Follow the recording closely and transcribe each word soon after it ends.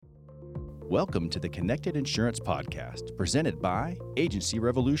Welcome to the Connected Insurance Podcast, presented by Agency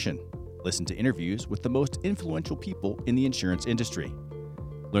Revolution. Listen to interviews with the most influential people in the insurance industry.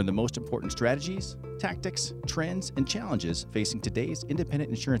 Learn the most important strategies, tactics, trends, and challenges facing today's independent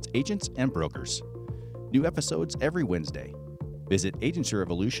insurance agents and brokers. New episodes every Wednesday. Visit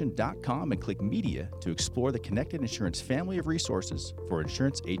agencyrevolution.com and click Media to explore the Connected Insurance family of resources for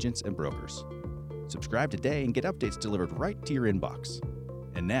insurance agents and brokers. Subscribe today and get updates delivered right to your inbox.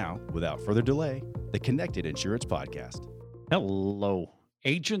 And now, without further delay, the Connected Insurance Podcast. Hello,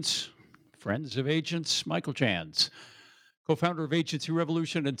 agents, friends of agents, Michael Jans, co-founder of Agency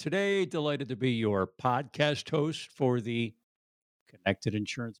Revolution, and today delighted to be your podcast host for the Connected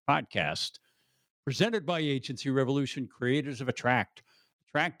Insurance Podcast, presented by Agency Revolution, creators of Attract.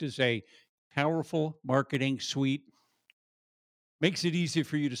 Attract is a powerful marketing suite. Makes it easy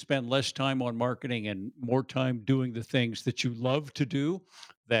for you to spend less time on marketing and more time doing the things that you love to do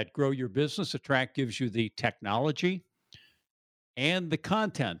that grow your business. Attract gives you the technology and the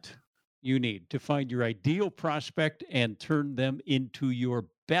content you need to find your ideal prospect and turn them into your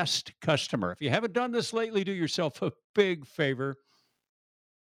best customer. If you haven't done this lately, do yourself a big favor.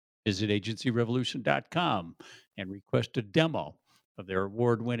 Visit agencyrevolution.com and request a demo of their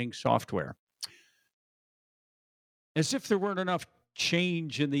award-winning software. As if there weren't enough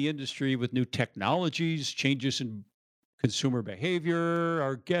change in the industry with new technologies, changes in consumer behavior,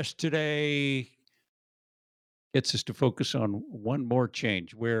 our guest today gets us to focus on one more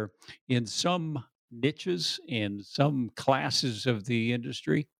change where in some niches, in some classes of the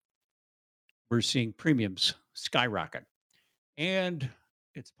industry, we're seeing premiums skyrocket. And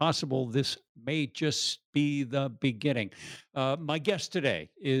it's possible this may just be the beginning. My guest today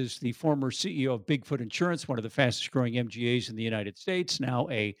is the former CEO of Bigfoot Insurance, one of the fastest growing MGAs in the United States, now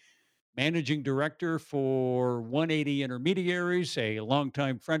a managing director for 180 Intermediaries, a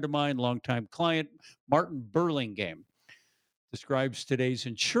longtime friend of mine, longtime client, Martin Burlingame. Describes today's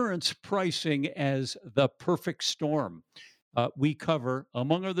insurance pricing as the perfect storm. We cover,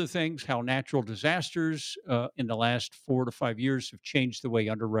 among other things, how natural disasters in the last 4 to 5 years have changed the way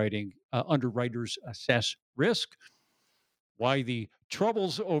underwriters assess risk, why the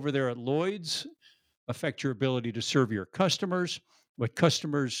troubles over there at Lloyd's affect your ability to serve your customers, when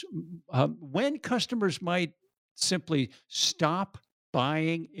customers might simply stop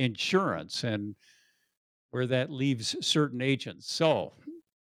buying insurance, and where that leaves certain agents. So,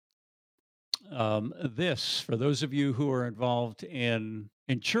 this, for those of you who are involved in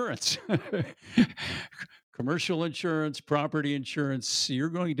insurance, commercial insurance, property insurance, you're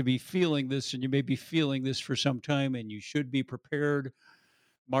going to be feeling this, and you may be feeling this for some time, and you should be prepared.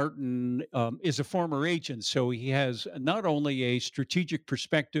 Martin is a former agent, so he has not only a strategic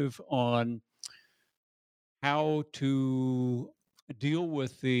perspective on how to deal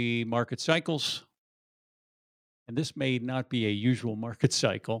with the market cycles, and this may not be a usual market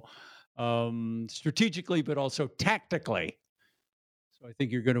cycle, strategically, but also tactically. So I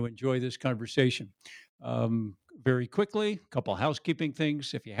think you're going to enjoy this conversation. Very quickly, a couple housekeeping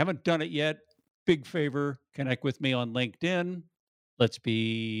things. If you haven't done it yet, big favor, connect with me on LinkedIn. Let's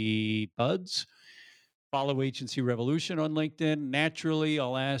be buds. Follow Agency Revolution on LinkedIn. Naturally,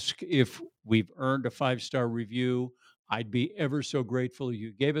 I'll ask if we've earned a 5-star review. I'd be ever so grateful if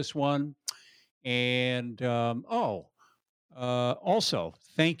you gave us one. And, also,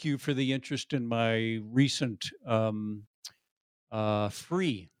 thank you for the interest in my recent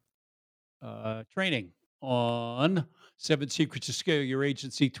free training on 7 Secrets to Scale Your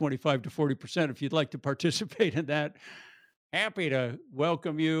Agency 25 to 40%. If you'd like to participate in that, happy to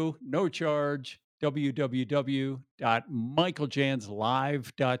welcome you. No charge.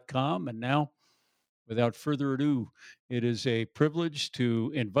 www.michaeljanslive.com. And now, without further ado, it is a privilege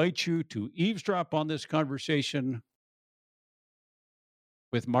to invite you to eavesdrop on this conversation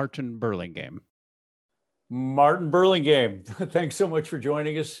with Martin Burlingame. Martin Burlingame, thanks so much for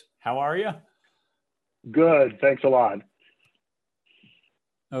joining us. How are you? Good. Thanks a lot.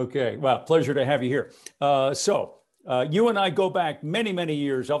 Okay. Well, pleasure to have you here. So you and I go back many, many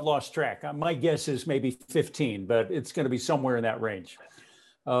years. I've lost track. My guess is maybe 15, but it's going to be somewhere in that range.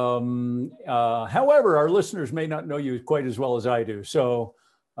 However, our listeners may not know you quite as well as I do. So,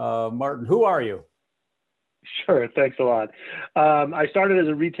 Martin, who are you? Sure. Thanks a lot. I started as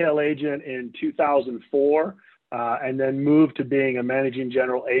a retail agent in 2004 and then moved to being a managing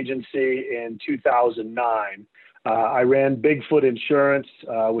general agency in 2009. I ran Bigfoot Insurance,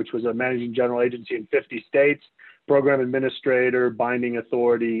 which was a managing general agency in 50 states, program administrator, binding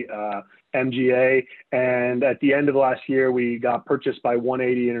authority, MGA. And at the end of last year, we got purchased by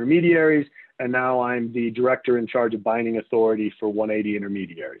 180 Intermediaries. And now I'm the director in charge of binding authority for 180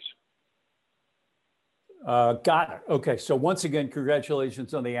 Intermediaries. Got it. Okay. So once again,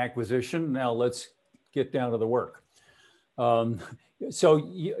 congratulations on the acquisition. Now let's get down to the work.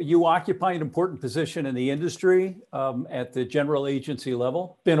 So you occupy an important position in the industry at the general agency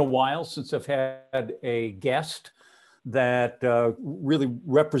level. Been a while since I've had a guest that really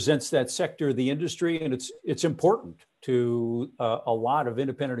represents that sector of the industry, and it's important to a lot of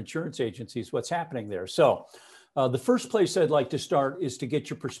independent insurance agencies what's happening there. So the first place I'd like to start is to get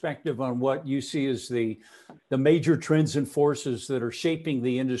your perspective on what you see as the major trends and forces that are shaping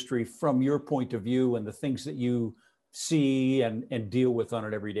the industry from your point of view, and the things that you see and deal with on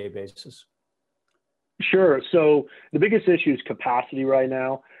an everyday basis. Sure. So the biggest issue is capacity right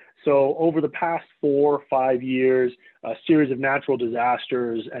now. So over the past 4 or 5 years, a series of natural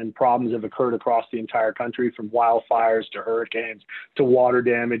disasters and problems have occurred across the entire country, from wildfires to hurricanes to water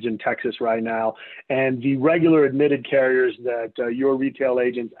damage in Texas right now. And the regular admitted carriers that your retail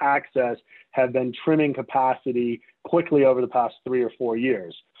agents access have been trimming capacity quickly over the past 3 or 4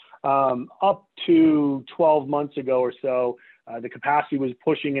 years. Up to 12 months ago or so, the capacity was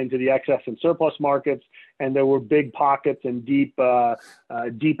pushing into the excess and surplus markets, and there were big pockets and deep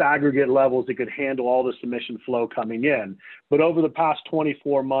aggregate levels that could handle all the submission flow coming in. But over the past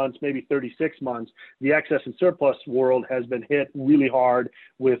 24 months, maybe 36 months, the excess and surplus world has been hit really hard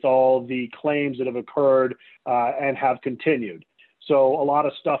with all the claims that have occurred and have continued. So a lot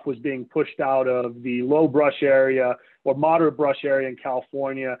of stuff was being pushed out of the low brush area or moderate brush area in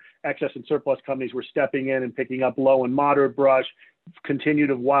California. Excess and surplus companies were stepping in and picking up low and moderate brush.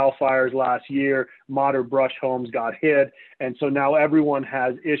 Continued of wildfires last year, moderate brush homes got hit. And so now everyone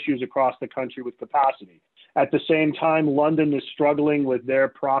has issues across the country with capacity. At the same time, London is struggling with their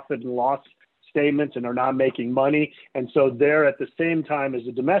profit and loss statements and are not making money. And so they're, at the same time as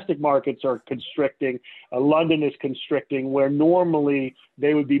the domestic markets are constricting, London is constricting, where normally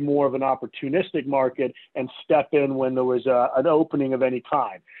they would be more of an opportunistic market and step in when there was an opening of any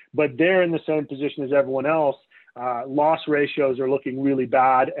kind. But they're in the same position as everyone else. Loss ratios are looking really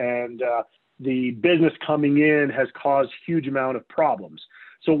bad, and the business coming in has caused huge amount of problems.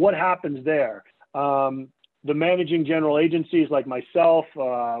 So what happens there? The managing general agencies like myself,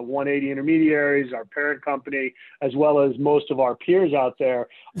 180 Intermediaries, our parent company, as well as most of our peers out there,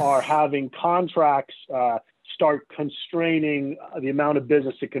 are having contracts start constraining the amount of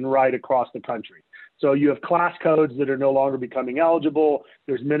business it can write across the country. So you have class codes that are no longer becoming eligible.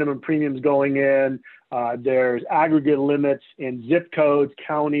 There's minimum premiums going in. There's aggregate limits in zip codes,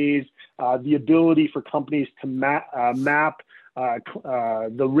 counties, the ability for companies to map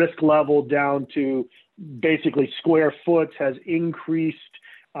the risk level down to basically square foot has increased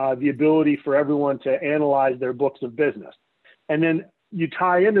the ability for everyone to analyze their books of business. And then you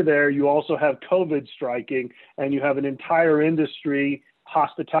tie into there, you also have COVID striking, and you have an entire industry,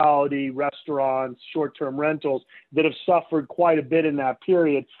 hospitality, restaurants, short-term rentals, that have suffered quite a bit in that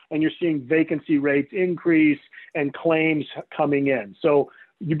period. And you're seeing vacancy rates increase and claims coming in. So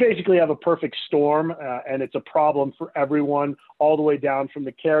you basically have a perfect storm, and it's a problem for everyone, all the way down from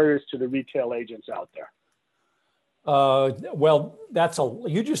the carriers to the retail agents out there. Well,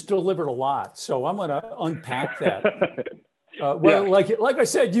 you just delivered a lot, so I'm going to unpack that. Like I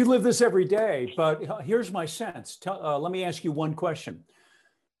said, you live this every day, but here's my sense. Let me ask you one question.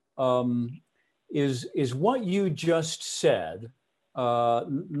 Is what you just said,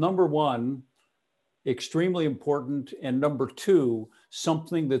 number one, extremely important, and number two,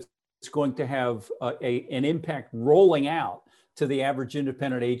 something that's going to have an impact rolling out to the average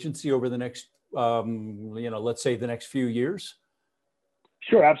independent agency over the next, let's say the next few years?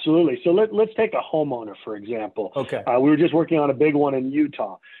 Sure, absolutely. So let's take a homeowner, for example. Okay. We were just working on a big one in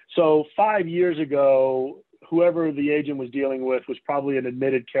Utah. So 5 years ago, whoever the agent was dealing with was probably an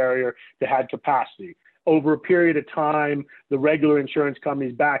admitted carrier that had capacity. Over a period of time, the regular insurance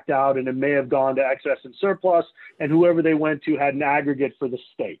companies backed out, and it may have gone to excess and surplus, and whoever they went to had an aggregate for the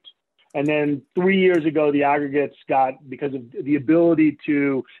state. And then 3 years ago, the aggregates got, because of the ability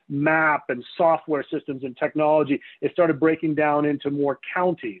to map and software systems and technology, it started breaking down into more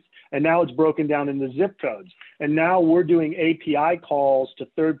counties. And now it's broken down into zip codes. And now we're doing API calls to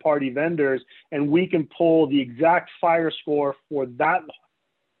third-party vendors, and we can pull the exact fire score for that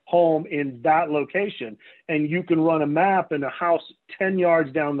home in that location. And you can run a map, and a house 10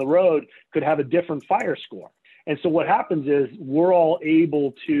 yards down the road could have a different fire score. And so what happens is we're all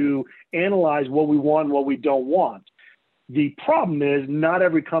able to analyze what we want and what we don't want. The problem is not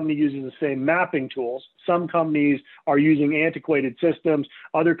every company uses the same mapping tools. Some companies are using antiquated systems.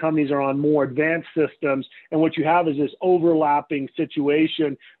 Other companies are on more advanced systems. And what you have is this overlapping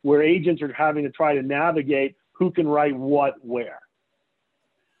situation where agents are having to try to navigate who can write what where.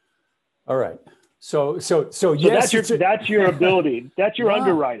 All right. So yes, that's your ability. That's your Yeah.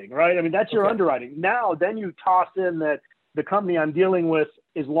 underwriting, right? I mean, that's your Okay. underwriting. Now, then you toss in that the company I'm dealing with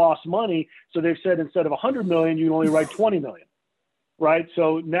is lost money. So they've said instead of 100 million, you can only write 20 million, right?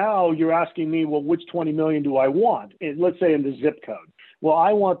 So now you're asking me, well, which 20 million do I want? And let's say in the zip code. Well,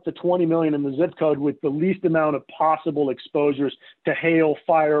 I want the 20 million in the zip code with the least amount of possible exposures to hail,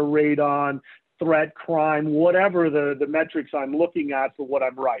 fire, radon, threat, crime, whatever the metrics I'm looking at for what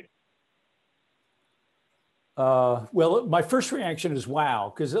I'm writing. Well, my first reaction is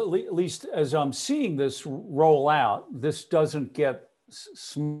wow, because at least as I'm seeing this roll out, this doesn't get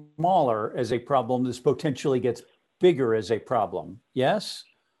smaller as a problem. This potentially gets bigger as a problem. Yes?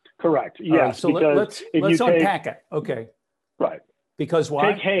 Correct. All Yes. right, so let's unpack it. Okay. Right. Because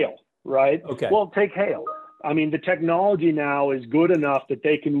why? Take hail, right? Okay. Well, take hail. I mean, the technology now is good enough that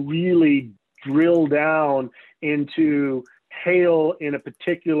they can really drill down into hail in a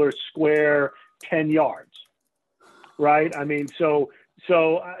particular square 10 yards. Right. I mean,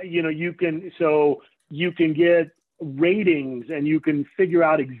 you can get ratings and you can figure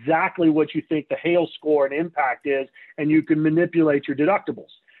out exactly what you think the hail score and impact is, and you can manipulate your deductibles.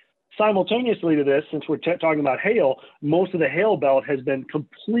 Simultaneously to this, since we're talking about hail, most of the hail belt has been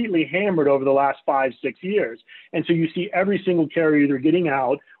completely hammered over the last 5-6 years. And so you see every single carrier either getting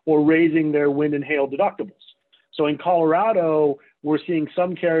out or raising their wind and hail deductibles. So in Colorado, we're seeing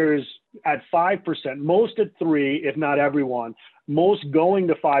some carriers at 5%, most at 3%, if not everyone, most going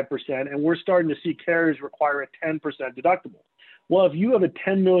to 5%, and we're starting to see carriers require a 10% deductible. Well, if you have a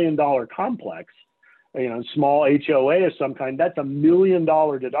 $10 million complex, small HOA of some kind, that's $1 million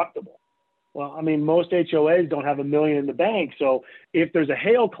deductible. Well, I mean, most HOAs don't have $1 million in the bank. So if there's a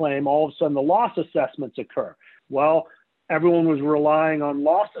hail claim, all of a sudden the loss assessments occur. Well, everyone was relying on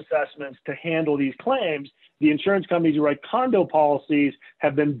loss assessments to handle these claims. The insurance companies who write condo policies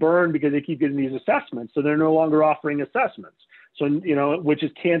have been burned because they keep getting these assessments. So they're no longer offering assessments. So, which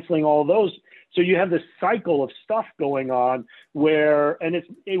is canceling all of those. So you have this cycle of stuff going on where, and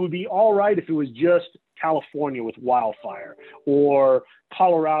it would be all right if it was just California with wildfire or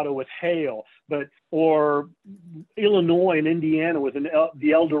Colorado with hail, or Illinois and Indiana with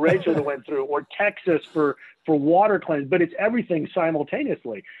the El Derecho that went through, or Texas for water claims, but it's everything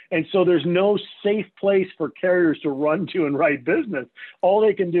simultaneously. And so there's no safe place for carriers to run to and write business. All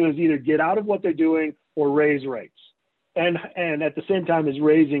they can do is either get out of what they're doing or raise rates. And at the same time as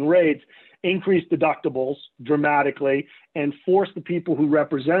raising rates, increase deductibles dramatically and force the people who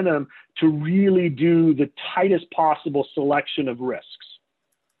represent them to really do the tightest possible selection of risks.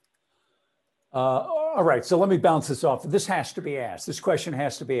 All right, so let me bounce this off. This has to be asked. This question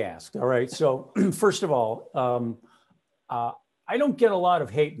has to be asked. All right, so first of all, I don't get a lot of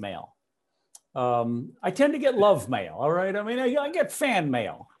hate mail. I tend to get love mail. All right, I mean, I get fan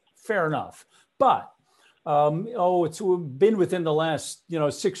mail. Fair enough, but it's been within the last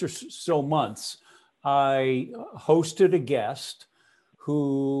 6 or so months. I hosted a guest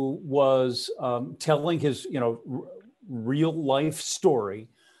who was telling his real life story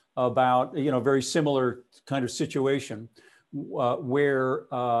about very similar kind of situation where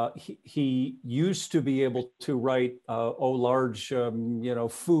he used to be able to write large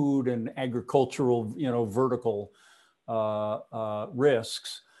food and agricultural vertical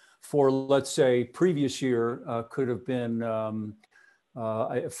risks for, let's say, previous year could have been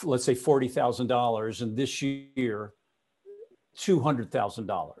let's say $40,000, and this year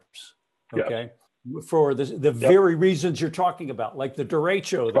 $200,000. Okay. Yep. For the very reasons you're talking about, like the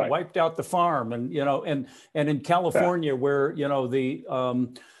derecho that wiped out the farm, and and in California where the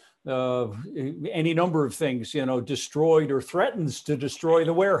any number of things destroyed or threatens to destroy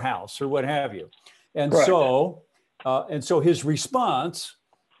the warehouse or what have you, and so his response,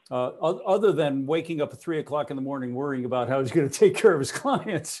 other than waking up at 3 o'clock in the morning worrying about how he's going to take care of his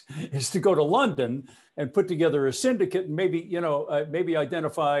clients, is to go to London and put together a syndicate and maybe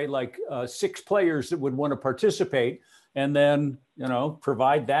identify like 6 players that would want to participate, and then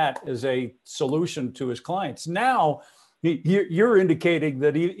provide that as a solution to his clients. Now you're indicating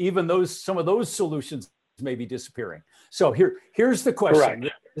that even some of those solutions may be disappearing. So here's the question.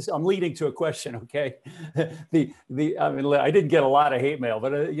 Correct. I'm leading to a question. Okay. I didn't get a lot of hate mail,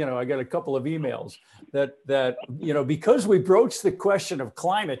 but I got a couple of emails that because we broached the question of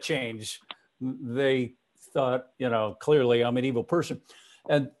climate change, they thought, clearly I'm an evil person.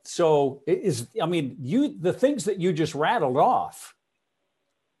 And so the things that you just rattled off,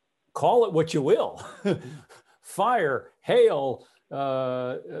 call it what you will, fire, hail,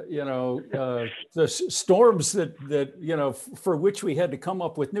 the storms that for which we had to come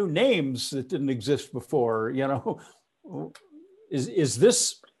up with new names that didn't exist before, is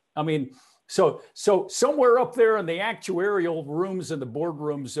this, So somewhere up there in the actuarial rooms and the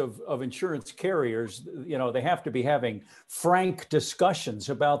boardrooms of insurance carriers, they have to be having frank discussions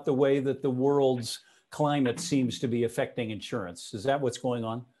about the way that the world's climate seems to be affecting insurance. Is that what's going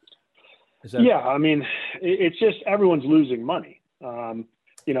on? Yeah, I mean, it's just everyone's losing money. We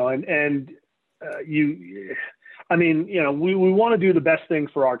want to do the best thing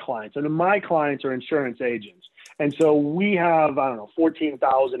for our clients. And my clients are insurance agents. And so we have,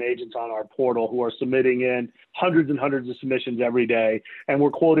 14,000 agents on our portal who are submitting in hundreds and hundreds of submissions every day, and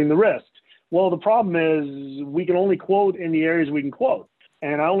we're quoting the risks. Well, the problem is we can only quote in the areas we can quote.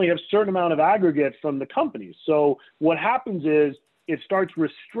 And I only have a certain amount of aggregate from the companies. So what happens is it starts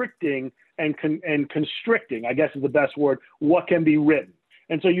restricting and constricting, I guess is the best word, what can be written.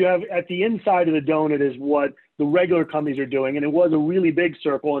 And so you have at the inside of the donut is what the regular companies are doing. And it was a really big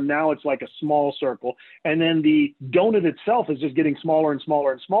circle, and now it's like a small circle. And then the donut itself is just getting smaller and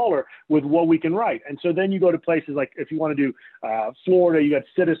smaller and smaller with what we can write. And so then you go to places like, if you want to do Florida, you got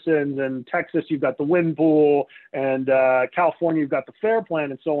Citizens, and Texas, you've got the Wind Pool, and California, you've got the Fair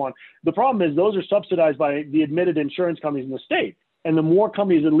Plan, and so on. The problem is those are subsidized by the admitted insurance companies in the state. And the more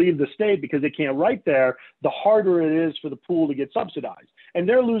companies that leave the state because they can't write there, the harder it is for the pool to get subsidized. And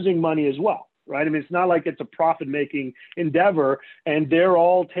they're losing money as well, right? I mean, it's not like it's a profit-making endeavor, and they're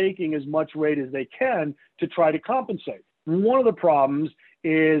all taking as much rate as they can to try to compensate. One of the problems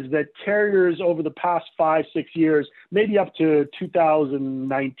is that carriers over the past 5-6 years, maybe up to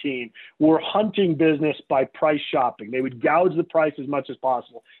 2019, were hunting business by price shopping. They would gouge the price as much as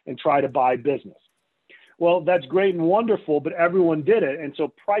possible and try to buy business. Well, that's great and wonderful, but everyone did it. And so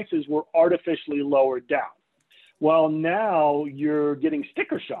prices were artificially lowered down. Well, now you're getting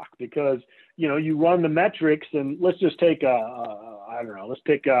sticker shock because, you run the metrics, and let's just take let's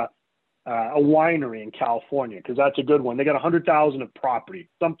pick a winery in California, because that's a good one. They got 100,000 of property,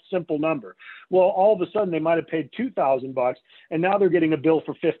 some simple number. Well, all of a sudden they might have paid $2,000 and now they're getting a bill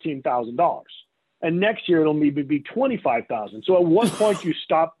for $15,000. And next year it'll maybe be $25,000. So at what point do you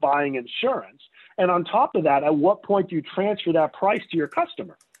stop buying insurance? And on top of that, at what point do you transfer that price to your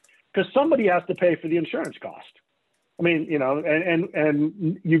customer? Because somebody has to pay for the insurance cost. I mean,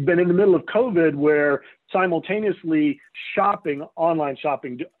 and you've been in the middle of COVID where simultaneously online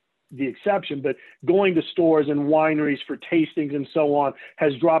shopping, the exception, but going to stores and wineries for tastings and so on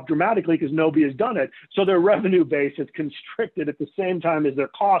has dropped dramatically because nobody has done it. So their revenue base is constricted at the same time as their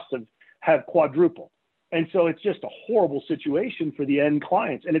costs have quadrupled. And so it's just a horrible situation for the end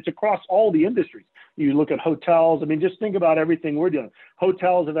clients. And it's across all the industries. You look at hotels. I mean, just think about everything we're doing.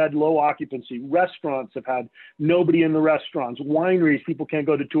 Hotels have had low occupancy. Restaurants have had nobody in the restaurants. Wineries, people can't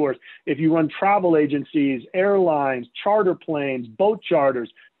go to tours. If you run travel agencies, airlines, charter planes, boat charters,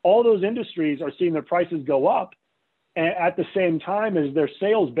 all those industries are seeing their prices go up at the same time as their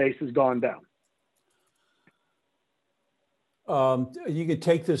sales base has gone down. You can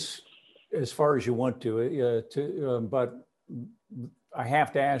take this as far as you want to, but I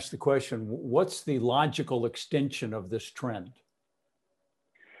have to ask the question, what's the logical extension of this trend?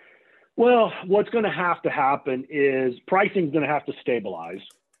 Well, what's going to happen is pricing is going to have to stabilize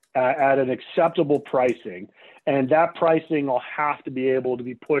at an acceptable pricing. And that pricing will have to be able to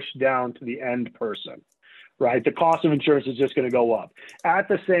be pushed down to the end person, right? The cost of insurance is just going to go up. At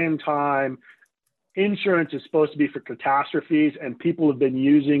the same time, insurance is supposed to be for catastrophes, and people have been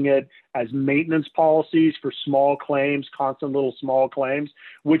using it as maintenance policies for small claims, constant little small claims,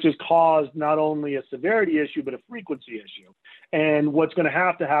 which has caused not only a severity issue, but a frequency issue. And what's going to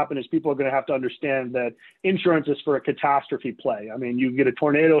happen is people are going to have to understand that insurance is for a catastrophe play. I mean, you get a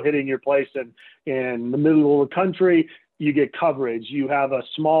tornado hitting your place in the middle of the country, you get coverage. You have a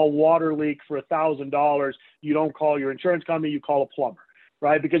small water leak for $1,000. You don't call your insurance company, you call a plumber.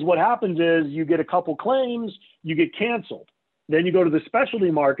 Right? Because what happens is you get a couple claims, you get canceled. Then you go to the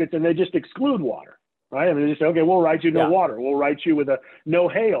specialty markets and they just exclude water, right? I mean, they just say, okay, we'll write you no water. We'll write you with a no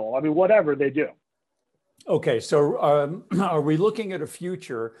hail. I mean, whatever they do. Okay. So are we looking at a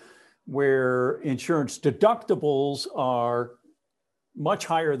future where insurance deductibles are much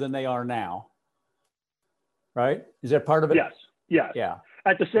higher than they are now? Right? Is that part of it? Yes. Yes. Yeah.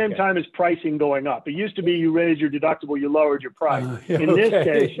 At the same time as pricing going up. It used to be you raised your deductible, you lowered your price. In this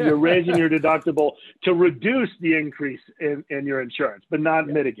case, you're raising your deductible to reduce the increase in your insurance, but not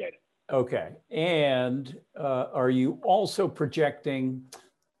mitigate it. Okay. And are you also projecting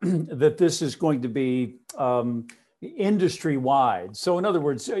that this is going to be industry-wide? So in other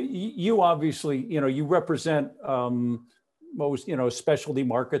words, you obviously, you represent most, specialty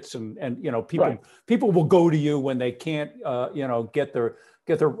markets and people will go to you when they can't,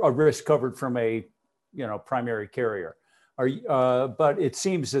 get a risk covered from a, primary carrier. But it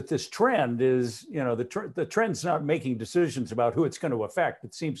seems that this trend is, the trend's not making decisions about who it's going to affect.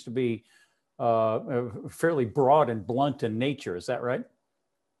 It seems to be fairly broad and blunt in nature. Is that right?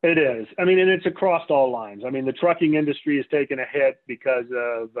 It is. I mean, and it's across all lines. I mean, the trucking industry has taken a hit because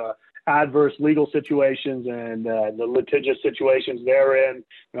of adverse legal situations and the litigious situations they're in.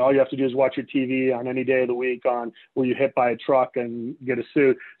 And all you have to do is watch your TV on any day of the week on where you hit by a truck and get a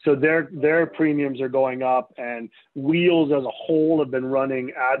suit. So their premiums are going up, and wheels as a whole have been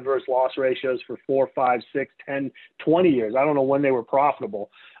running adverse loss ratios for 4, 5, 6, 10, 20 years. I don't know when they were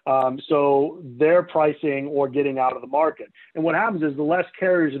profitable. So they're pricing or getting out of the market. And what happens is the less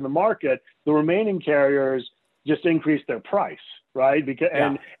carriers in the market, the remaining carriers just increase their price, right? Because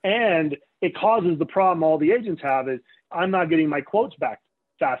and it causes the problem all the agents have is I'm not getting my quotes back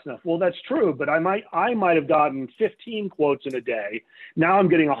fast enough. Well, that's true, but I might have gotten 15 quotes in a day. Now I'm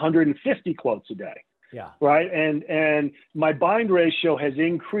getting 150 quotes a day. Yeah. Right. And my bind ratio has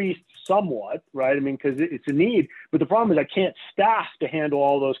increased somewhat, right? I mean, because it's a need. But the problem is I can't staff to handle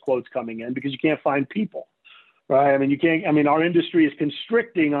all those quotes coming in because you can't find people. Right. I mean, our industry is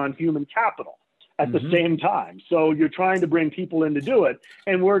constricting on human capital at the same time. So you're trying to bring people in to do it.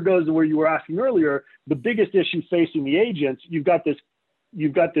 And where it goes to where you were asking earlier, the biggest issue facing the agents, you've got this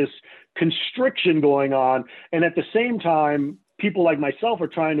constriction going on. And at the same time, people like myself are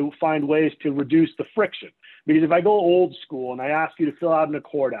trying to find ways to reduce the friction. Because if I go old school and I ask you to fill out an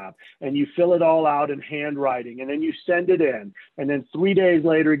Accord app and you fill it all out in handwriting and then you send it in and then 3 days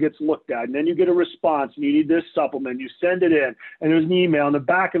later it gets looked at and then you get a response and you need this supplement, you send it in and there's an email and the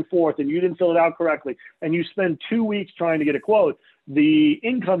back and forth and you didn't fill it out correctly and you spend 2 weeks trying to get a quote, the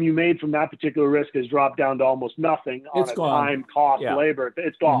income you made from that particular risk has dropped down to almost nothing on a time, cost, labor.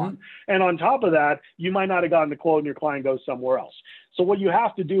 It's gone. And on top of that, you might not have gotten the quote and your client goes somewhere else. So what you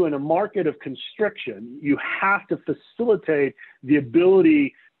have to do in a market of constriction, you have to facilitate the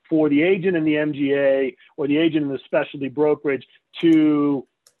ability for the agent in the MGA or the agent in the specialty brokerage to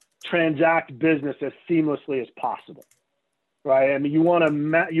transact business as seamlessly as possible. Right. I mean, you want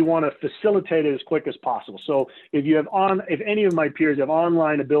to facilitate it as quick as possible. So if any of my peers have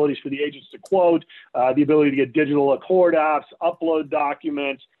online abilities for the agents to quote, the ability to get digital Accord apps, upload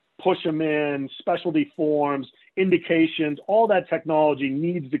documents, push them in, specialty forms, indications, all that technology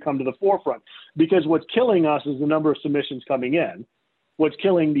needs to come to the forefront because what's killing us is the number of submissions coming in. What's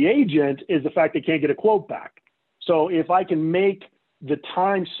killing the agent is the fact they can't get a quote back. So if I can make the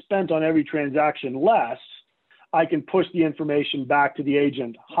time spent on every transaction less, I can push the information back to the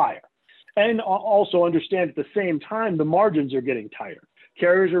agent higher. And also understand at the same time, the margins are getting tighter.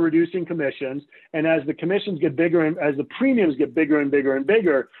 Carriers are reducing commissions. And as the commissions get bigger and as the premiums get bigger and bigger and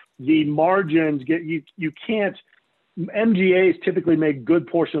bigger, the margins you can't, MGAs typically make a good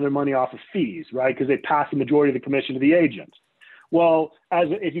portion of their money off of fees, right? Because they pass the majority of the commission to the agent. Well,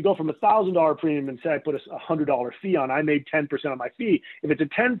 if you go from $1,000 premium and say I put a $100 fee on, I made 10% of my fee. If it's a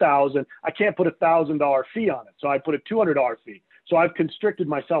 $10,000, I can't put a $1,000 fee on it, so I put a $200 fee. So I've constricted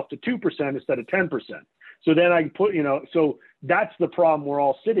myself to 2% instead of 10%. So then I put, so that's the problem we're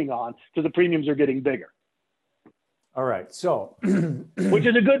all sitting on because the premiums are getting bigger. All right, so which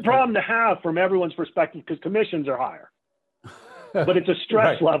is a good problem to have from everyone's perspective because commissions are higher. But it's a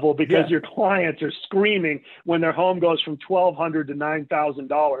stress level because your clients are screaming when their home goes from $1,200 to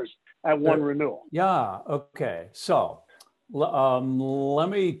 $9,000 at one renewal. Yeah. Okay. So let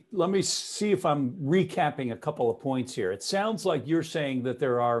me see if I'm recapping a couple of points here. It sounds like you're saying that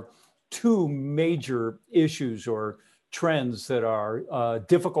there are two major issues or trends that are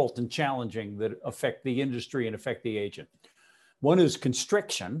difficult and challenging that affect the industry and affect the agent. One is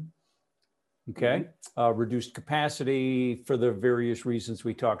constriction. Okay. Reduced capacity for the various reasons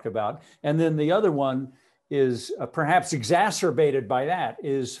we talked about. And then the other one is perhaps exacerbated by that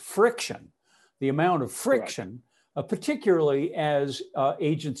is friction, the amount of friction, particularly as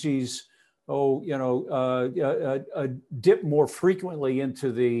agencies, dip more frequently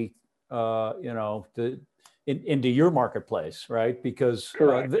into the, into your marketplace, right? Because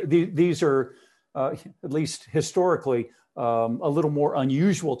these are, at least historically, a little more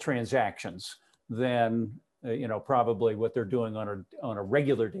unusual transactions than probably what they're doing on a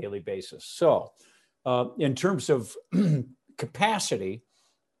regular daily basis. So, in terms of capacity,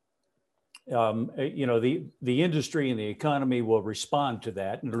 the industry and the economy will respond to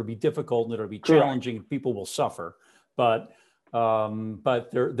that, and it'll be difficult and it'll be challenging. And people will suffer, but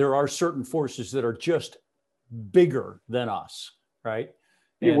there are certain forces that are just bigger than us, right?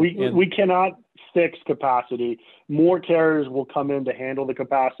 And we cannot fix capacity. More carriers will come in to handle the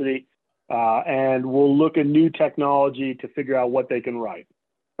capacity, and we'll look at new technology to figure out what they can write.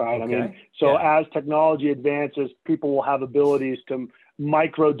 right? Okay. I mean, so as technology advances, people will have abilities to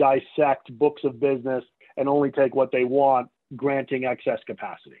micro dissect books of business and only take what they want, granting excess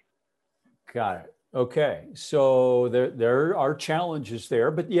capacity. Got it. Okay. So there are challenges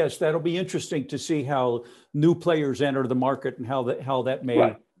there, but yes, that'll be interesting to see how new players enter the market and how that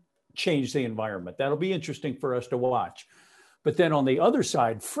may change the environment. That'll be interesting for us to watch. But then on the other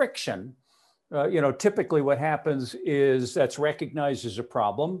side, friction, typically what happens is that's recognized as a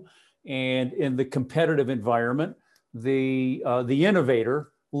problem. And in the competitive environment, the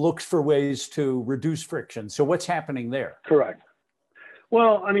innovator looks for ways to reduce friction. So what's happening there? Correct.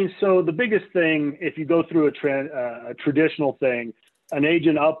 Well, I mean, so the biggest thing, if you go through a traditional thing, an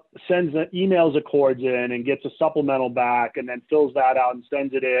agent emails accords in and gets a supplemental back and then fills that out and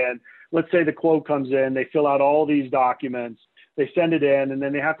sends it in. Let's say the quote comes in, they fill out all these documents, they send it in, and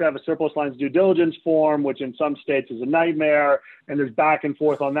then they have to have a surplus lines due diligence form, which in some states is a nightmare. And there's back and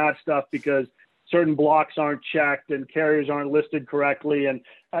forth on that stuff because certain blocks aren't checked and carriers aren't listed correctly. And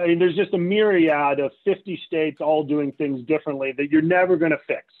I mean, there's just a myriad of 50 states all doing things differently that you're never going to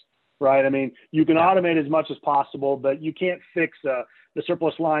fix, right? I mean, you can automate as much as possible, but you can't fix the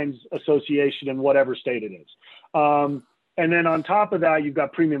surplus lines association in whatever state it is. And then on top of that, you've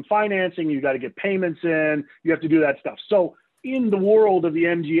got premium financing, you've got to get payments in, you have to do that stuff. So in the world of the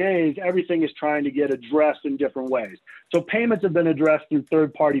MGAs, everything is trying to get addressed in different ways. So payments have been addressed through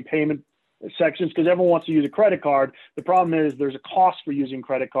third-party payment sections because everyone wants to use a credit card. The problem is there's a cost for using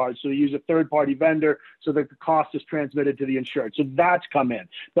credit cards. So they use a third-party vendor so that the cost is transmitted to the insured. So that's come in.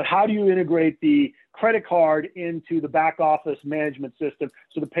 But how do you integrate the credit card into the back office management system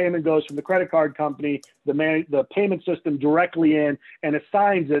so the payment goes from the credit card company, the payment system directly in and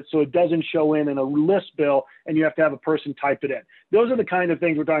assigns it so it doesn't show in a list bill and you have to have a person type it in. Those are the kind of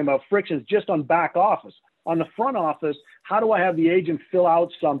things we're talking about, frictions just on back office. On the front office, how do I have the agent fill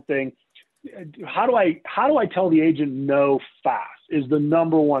out something? How do I tell the agent no fast is the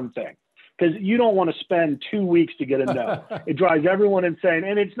number one thing, because you don't want to spend 2 weeks to get a no. It drives everyone insane,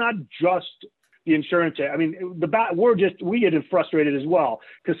 and it's not just the insurance. I mean, we get frustrated as well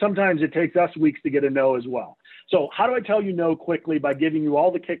because sometimes it takes us weeks to get a no as well. So how do I tell you no quickly? By giving you all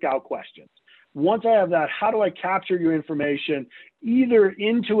the kick out questions. Once I have that, how do I capture your information either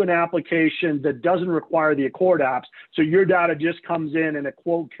into an application that doesn't require the Accord apps, so your data just comes in and a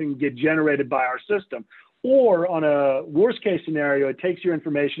quote can get generated by our system, or on a worst case scenario, it takes your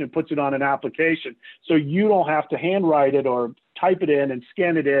information and puts it on an application so you don't have to handwrite it or type it in and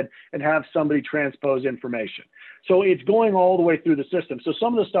scan it in and have somebody transpose information. So it's going all the way through the system. So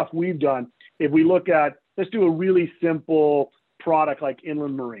some of the stuff we've done, if we look at, let's do a really simple product like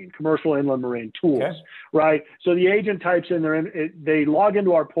inland marine, commercial inland marine tools, right? So the agent types in they log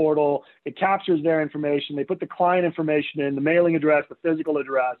into our portal, it captures their information, they put the client information in, the mailing address, the physical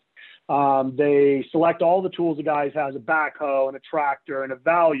address, they select all the tools the guy has, a backhoe and a tractor and a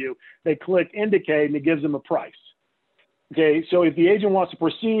value, they click indicate and it gives them a price. Okay, so if the agent wants to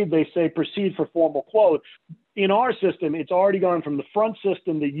proceed, they say proceed for formal quote. In our system, it's already gone from the front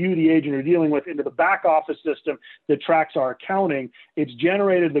system that you, the agent, are dealing with into the back office system that tracks our accounting. It's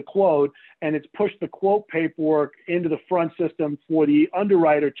generated the quote and it's pushed the quote paperwork into the front system for the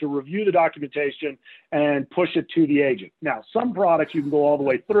underwriter to review the documentation and push it to the agent. Now, some products you can go all the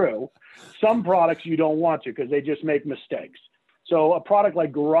way through. Some products you don't want to because they just make mistakes. So a product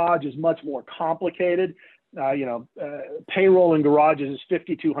like Garage is much more complicated. Payroll in garages is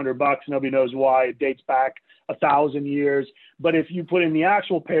 $5,200. Nobody knows why. It dates back 1,000 years. But if you put in the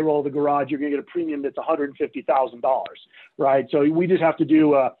actual payroll of the garage, you're going to get a premium that's $150,000, right? So we just have to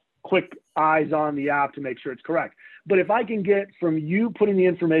do a quick eyes on the app to make sure it's correct. But if I can get from you putting the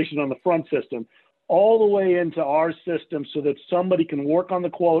information on the front system all the way into our system so that somebody can work on the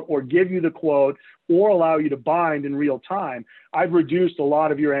quote or give you the quote or allow you to bind in real time, I've reduced a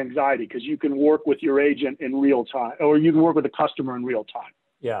lot of your anxiety because you can work with your agent in real time, or you can work with the customer in real time.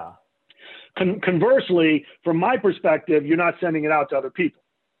 Yeah. Conversely, from my perspective, you're not sending it out to other people,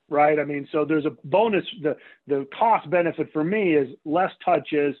 right? I mean, so there's a bonus. The cost benefit for me is less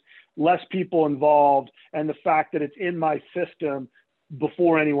touches, less people involved, and the fact that it's in my system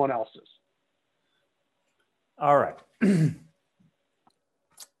before anyone else's. All right.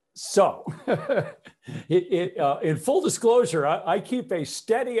 So in full disclosure, I keep a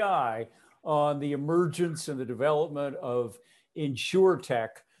steady eye on the emergence and the development of InsurTech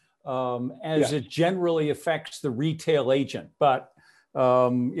as it generally affects the retail agent. But, my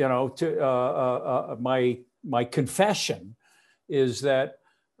confession is that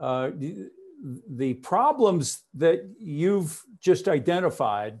the problems that you've just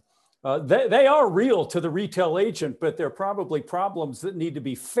identified They are real to the retail agent, but they're probably problems that need to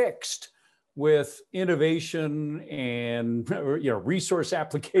be fixed with innovation and resource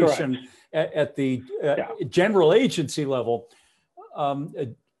application at the general agency level.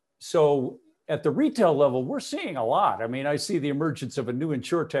 So at the retail level, we're seeing a lot. I mean, I see the emergence of a new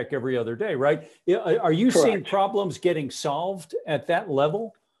insurtech every other day, right? Are you seeing problems getting solved at that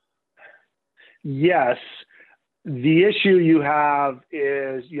level? Yes. The issue you have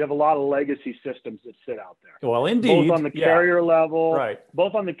is you have a lot of legacy systems that sit out there. Well, indeed. Both on the carrier level, right.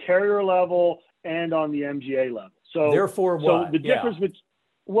 Both on the carrier level and on the MGA level. So therefore, what? So the difference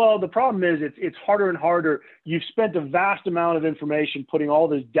the problem is it's harder and harder. You've spent a vast amount of information putting all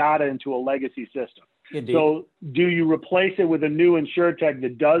this data into a legacy system. Indeed. So do you replace it with a new insurtech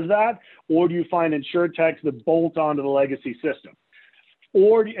that does that, or do you find insurtechs that bolt onto the legacy system?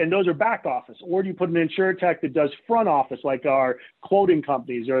 And those are back office, or do you put an insurtech that does front office, like our quoting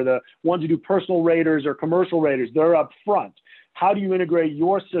companies or the ones who do personal raters or commercial raters? They're up front. How do you integrate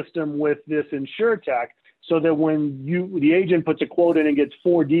your system with this insurtech so that when the agent puts a quote in and gets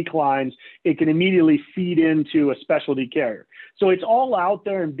 4 declines, it can immediately feed into a specialty carrier? So it's all out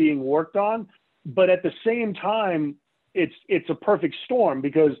there and being worked on, but at the same time, it's a perfect storm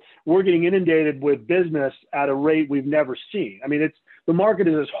because we're getting inundated with business at a rate we've never seen. I mean, the market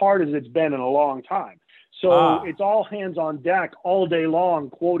is as hard as it's been in a long time. So it's all hands on deck all day long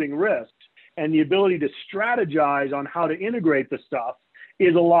quoting risks, and the ability to strategize on how to integrate the stuff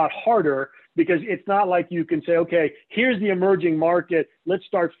is a lot harder because it's not like you can say, okay, here's the emerging market, let's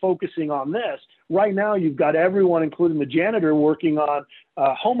start focusing on this. Right now, you've got everyone, including the janitor, working on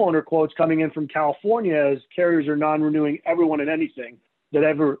homeowner quotes coming in from California as carriers are non-renewing everyone and anything that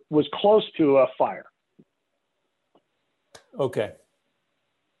ever was close to a fire. Okay.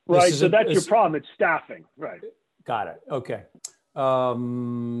 Right, so that's your problem. It's staffing, right? Got it. Okay.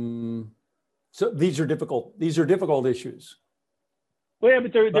 So these are difficult issues. Well, yeah,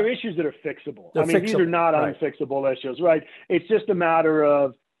 but they're issues that are fixable. I mean, these are not unfixable issues, right? It's just a matter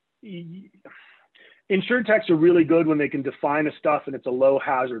of insurtechs are really good when they can define a stuff and it's a low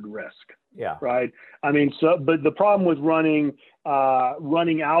hazard risk. Yeah. Right. I mean, but the problem with running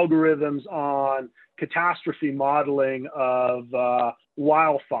algorithms on catastrophe modeling of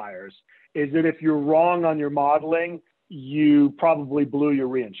wildfires is that if you're wrong on your modeling, you probably blew your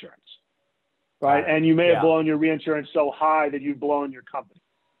reinsurance. Right. And you may have blown your reinsurance so high that you've blown your company.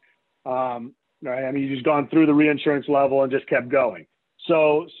 Right. I mean, you've just gone through the reinsurance level and just kept going.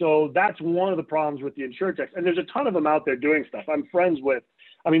 So that's one of the problems with the insurtechs. And there's a ton of them out there doing stuff. I'm friends with,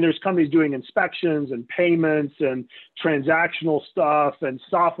 there's companies doing inspections and payments and transactional stuff and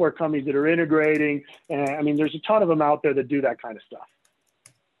software companies that are integrating. And there's a ton of them out there that do that kind of stuff.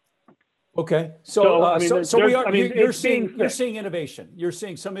 Okay. You're seeing innovation. You're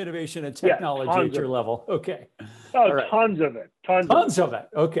seeing some innovation in technology at your level. Okay. Tons of it. Tons of it.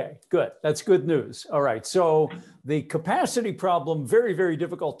 Okay, good. That's good news. All right. So the capacity problem, very, very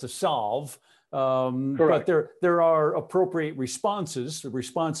difficult to solve. But there are appropriate responses. The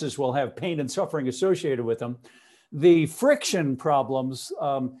responses will have pain and suffering associated with them. The friction problems,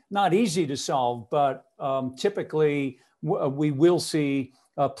 not easy to solve, but typically we will see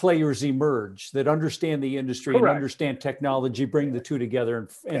players emerge that understand the industry and understand technology, bring the two together,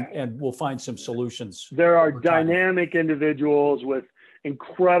 and we'll find some solutions. There are dynamic individuals with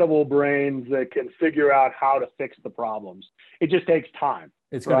incredible brains that can figure out how to fix the problems. It just takes time.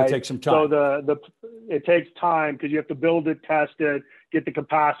 It's going to take some time. So it takes time because you have to build it, test it, get the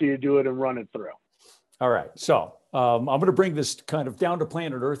capacity to do it, and run it through. All right. So I'm going to bring this kind of down to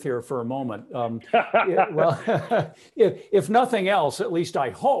planet Earth here for a moment. If nothing else, at least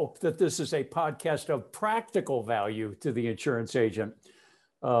I hope that this is a podcast of practical value to the insurance agent.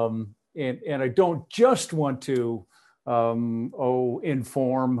 And I don't just want to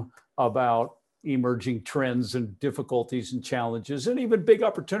inform about emerging trends and difficulties and challenges and even big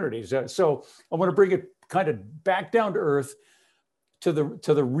opportunities. So I want to bring it kind of back down to earth to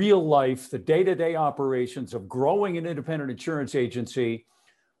the real life, the day-to-day operations of growing an independent insurance agency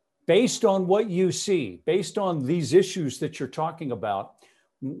based on what you see, based on these issues that you're talking about.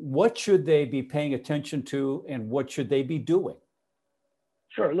 What should they be paying attention to and what should they be doing?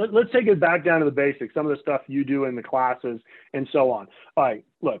 Sure. Let's take it back down to the basics, some of the stuff you do in the classes and so on. All right,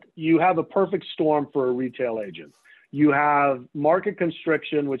 look, you have a perfect storm for a retail agent. You have market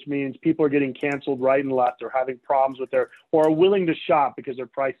constriction, which means people are getting canceled right and left or having problems with or are willing to shop because their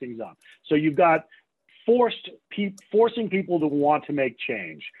pricing's up. So you've got forcing people to want to make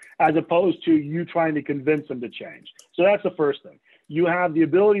change as opposed to you trying to convince them to change. So that's the first thing. You have the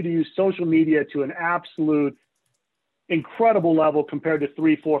ability to use social media to an absolute incredible level compared to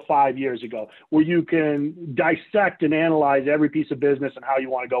 3, 4, 5 years ago, where you can dissect and analyze every piece of business and how you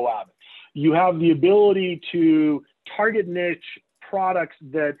want to go at it. You have the ability to target niche products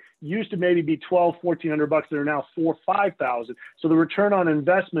that used to maybe be $1,200-$1,400 that are now $4,000-$5,000. So the return on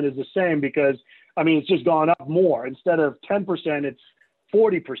investment is the same because, I mean, it's just gone up more. Instead of 10%, it's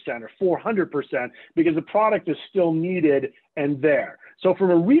 40% or 400% because the product is still needed and there. So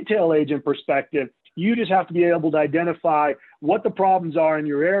from a retail agent perspective, you just have to be able to identify what the problems are in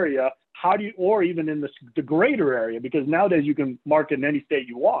your area. How do you, or even in the greater area, because nowadays you can market in any state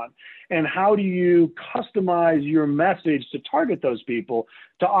you want. And how do you customize your message to target those people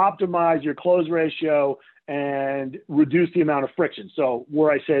to optimize your close ratio and reduce the amount of friction? So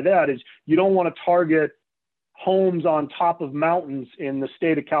where I say that is you don't want to target homes on top of mountains in the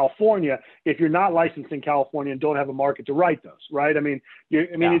state of California if you're not licensed in California and don't have a market to write those, right? I mean,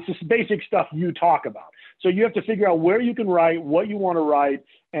 it's just basic stuff you talk about. So you have to figure out where you can write, what you want to write,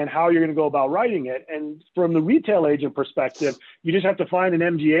 and how you're going to go about writing it. And from the retail agent perspective, you just have to find an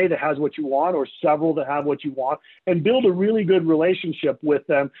MGA that has what you want or several that have what you want and build a really good relationship with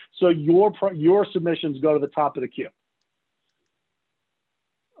them so your submissions go to the top of the queue.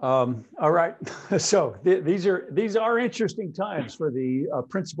 All right. So these are interesting times for the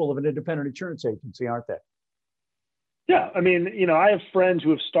principal of an independent insurance agency, aren't they? Yeah. I mean, I have friends who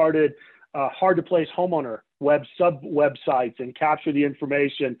have started hard to place homeowner websites and capture the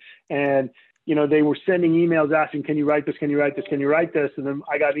information. And, they were sending emails asking, can you write this? Can you write this? Can you write this? And then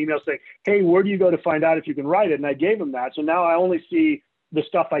I got an email saying, hey, where do you go to find out if you can write it? And I gave them that. So now I only see the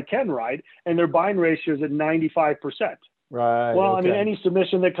stuff I can write, and their bind ratio is at 95%. Right. Well, okay. I mean, any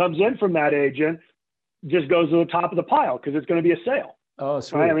submission that comes in from that agent just goes to the top of the pile because it's going to be a sale. Oh,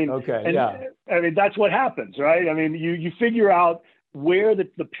 sweet. Right? I mean, okay. And, yeah. I mean, that's what happens, right? I mean, you figure out where the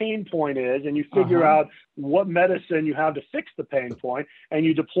pain point is, and you figure out what medicine you have to fix the pain point, and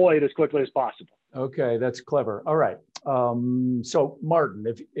you deploy it as quickly as possible. Okay, that's clever. All right. So Martin,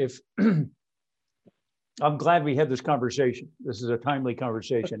 if I'm glad we had this conversation. This is a timely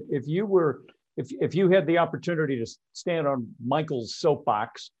conversation. If you had the opportunity to stand on Michael's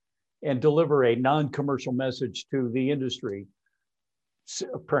soapbox and deliver a non-commercial message to the industry,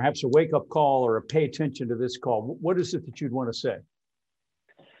 perhaps a wake-up call or a pay attention to this call, what is it that you'd want to say?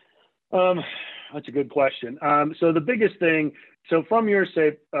 That's a good question. So the biggest thing, so from your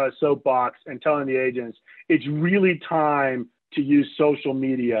soapbox and telling the agents, it's really time to use social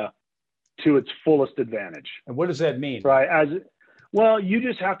media to its fullest advantage. And what does that mean? Right. Well, you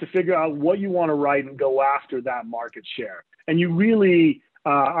just have to figure out what you want to write and go after that market share. And you really,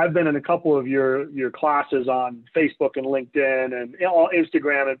 I've been in a couple of your classes on Facebook and LinkedIn and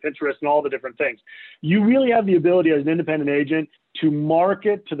Instagram and Pinterest and all the different things. You really have the ability as an independent agent to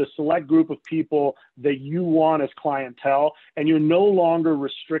market to the select group of people that you want as clientele, and you're no longer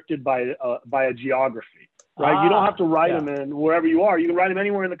restricted by a geography, right? You don't have to write them in wherever you are. You can write them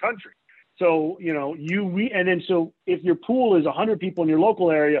anywhere in the country. So, and then so if your pool is 100 people in your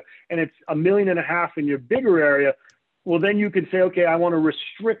local area and it's 1.5 million in your bigger area, well, then you can say, okay, I want to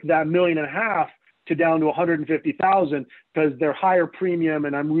restrict that 1.5 million to down to 150,000 because they're higher premium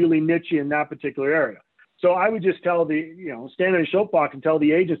and I'm really niche in that particular area. So I would just tell stand in a soapbox and tell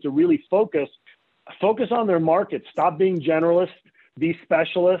the agents to really focus on their market. Stop being generalists, be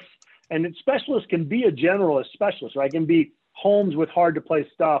specialists. And specialists can be a generalist specialist, right? It can be homes with hard to place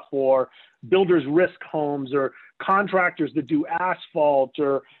stuff, or builders risk homes, or contractors that do asphalt,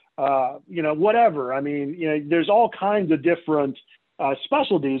 or whatever. I mean, there's all kinds of different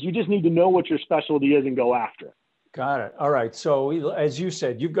specialties. You just need to know what your specialty is and go after it. Got it. All right. So as you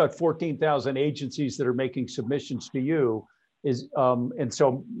said, you've got 14,000 agencies that are making submissions to you. And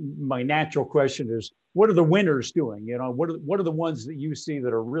so my natural question is, what are the winners doing? What are the ones that you see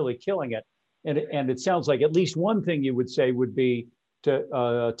that are really killing it? And it sounds like at least one thing you would say would be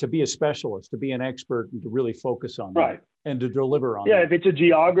to be a specialist, to be an expert, and to really focus on that and to deliver on that. If it's a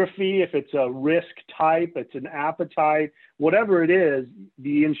geography, if it's a risk type, it's an appetite, whatever it is,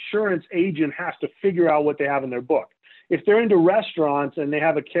 the insurance agent has to figure out what they have in their book. If they're into restaurants and they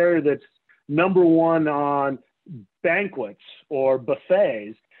have a carrier that's number one on banquets or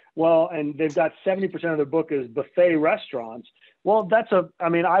buffets, well, and they've got 70% of their book is buffet restaurants, well,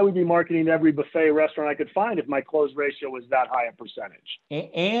 I would be marketing to every buffet restaurant I could find if my close ratio was that high a percentage.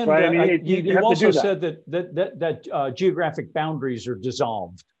 And right? You also said that geographic boundaries are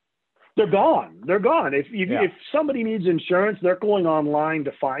dissolved. They're gone. They're gone. If somebody needs insurance, they're going online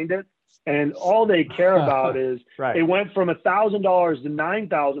to find it. And all they care about is it went from $1,000 to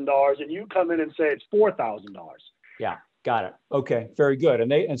 $9,000, and you come in and say it's $4,000. Yeah, got it. Okay, very good.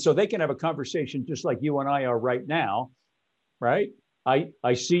 And so they can have a conversation just like you and I are right now. right?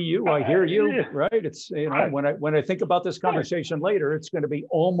 I see you, I hear you, right? It's, Right. when I think about this conversation later, it's going to be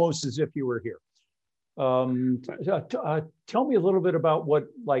almost as if you were here. Tell me a little bit about what,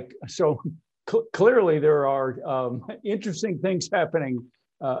 clearly there are interesting things happening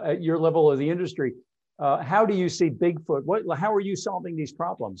at your level of the industry. How do you see Bigfoot? How are you solving these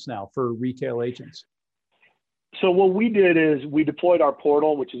problems now for retail agents? So what we did is we deployed our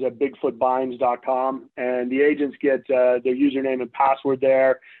portal, which is at bigfootbinds.com, and the agents get their username and password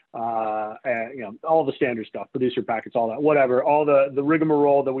there, and all the standard stuff, producer packets, all that, whatever, all the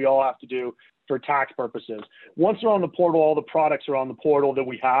rigmarole that we all have to do for tax purposes. Once they're on the portal, all the products are on the portal that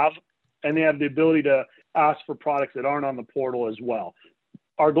we have, and they have the ability to ask for products that aren't on the portal as well.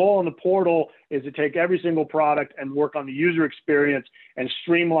 Our goal on the portal is to take every single product and work on the user experience and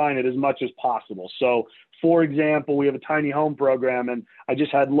streamline it as much as possible. So, for example, we have a tiny home program, and I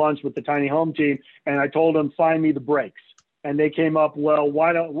just had lunch with the tiny home team, and I told them, find me the brakes. And they came up, well,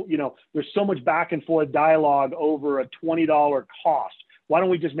 why don't, there's so much back and forth dialogue over a $20 cost. Why don't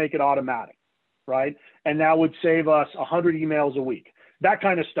we just make it automatic, right? And that would save us 100 emails a week, that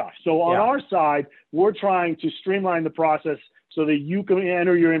kind of stuff. So on our side, we're trying to streamline the process so that you can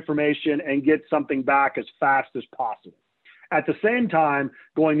enter your information and get something back as fast as possible. At the same time,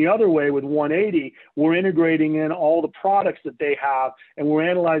 going the other way with 180, we're integrating in all the products that they have, and we're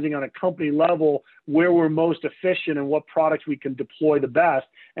analyzing on a company level where we're most efficient and what products we can deploy the best.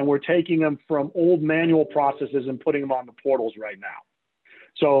 And we're taking them from old manual processes and putting them on the portals right now.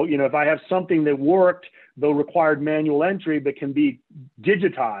 So, if I have something that worked, though required manual entry, but can be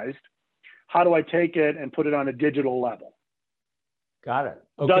digitized, how do I take it and put it on a digital level? Got it.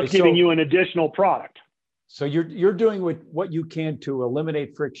 Okay, thus giving you an additional product. So you're doing what you can to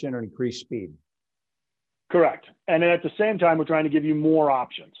eliminate friction and increase speed. Correct. And at the same time, we're trying to give you more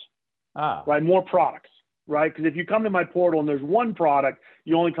options, right? More products, right? Because if you come to my portal and there's one product,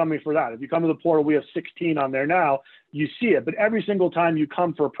 you only come in for that. If you come to the portal, we have 16 on there now, you see it. But every single time you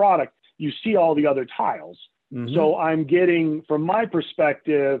come for a product, you see all the other tiles. Mm-hmm. So I'm getting, from my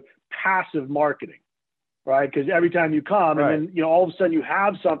perspective, passive marketing. Right, because every time you come, and then all of a sudden you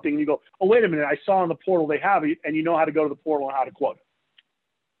have something, and you go, "Oh, wait a minute! I saw on the portal they have it," and you know how to go to the portal and how to quote it.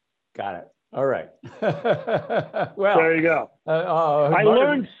 Got it. All right. Well, there you go. I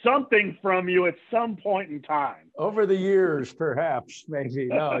learned something from you at some point in time. Over the years, perhaps, maybe.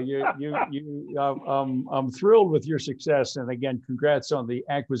 No, I'm thrilled with your success, and again, congrats on the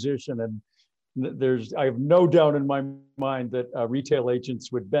acquisition. And I have no doubt in my mind that retail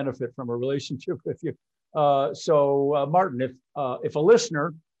agents would benefit from a relationship with you. So Martin, if a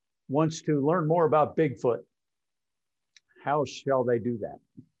listener wants to learn more about Bigfoot, how shall they do that?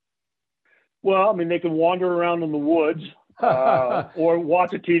 Well, they can wander around in the woods or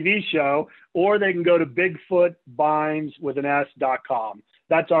watch a TV show, or they can go to bigfootbinds.com.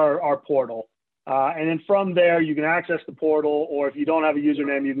 That's our portal. And then from there, you can access the portal, or if you don't have a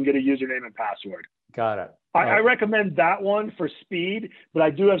username, you can get a username and password. Got it. I recommend that one for speed, but I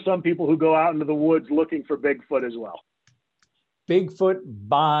do have some people who go out into the woods looking for Bigfoot as well.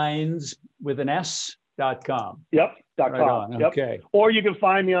 Bigfootbinds.com. Yep. .com. Right on. Yep. Okay. Or you can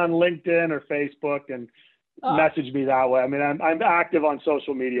find me on LinkedIn or Facebook and message me that way. I'm active on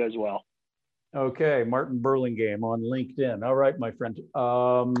social media as well. Okay, Martin Burlingame on LinkedIn. All right, my friend.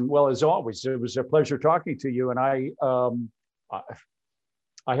 Well, as always, it was a pleasure talking to you, and I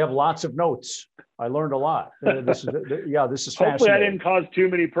have lots of notes. I learned a lot. This is fascinating. Hopefully, I didn't cause too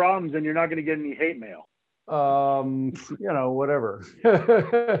many problems, and you're not going to get any hate mail. Whatever.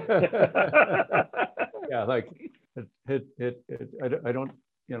 Yeah, I don't.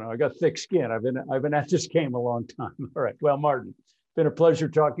 I got thick skin. I've been at this game a long time. All right. Well, Martin, it's been a pleasure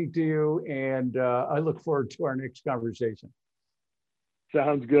talking to you, and I look forward to our next conversation.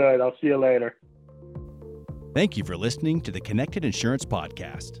 Sounds good. I'll see you later. Thank you for listening to the Connected Insurance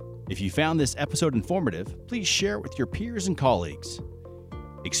Podcast. If you found this episode informative, please share it with your peers and colleagues.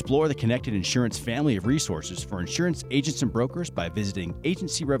 Explore the Connected Insurance family of resources for insurance agents and brokers by visiting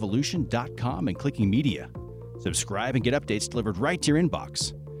agencyrevolution.com and clicking media. Subscribe and get updates delivered right to your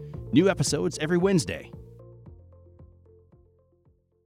inbox. New episodes every Wednesday.